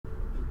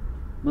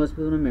Most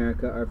people in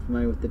America are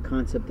familiar with the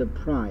concept of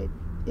pride.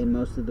 In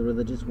most of the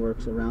religious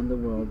works around the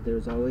world,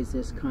 there's always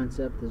this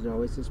concept, there's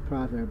always this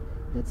proverb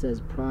that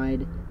says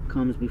pride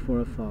comes before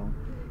a fall.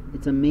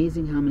 It's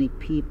amazing how many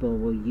people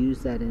will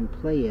use that and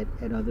play it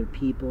at other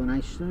people, and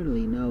I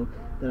certainly know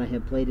that I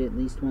have played it at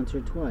least once or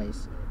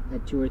twice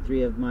at 2 or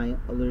 3 of my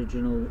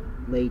original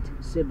late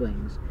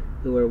siblings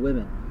who are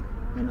women,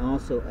 and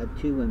also at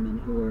 2 women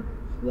who were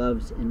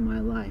loves in my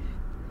life.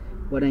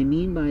 What I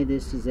mean by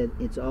this is that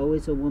it's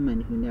always a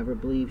woman who never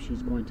believes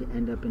she's going to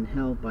end up in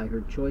hell by her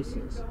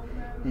choices.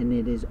 And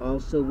it is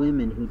also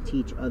women who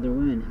teach other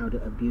women how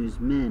to abuse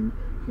men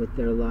with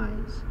their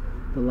lies.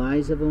 The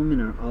lies of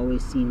women are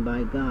always seen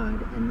by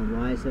God, and the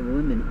lies of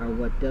women are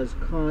what does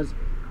cause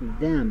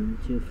them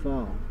to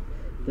fall.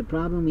 The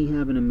problem we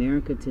have in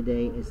America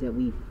today is that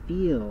we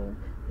feel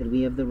that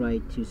we have the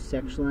right to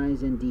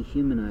sexualize and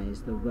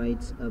dehumanize the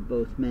rights of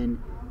both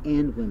men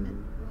and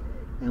women.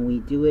 And we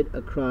do it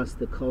across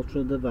the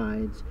cultural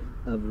divides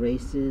of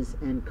races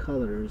and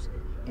colors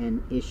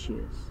and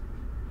issues.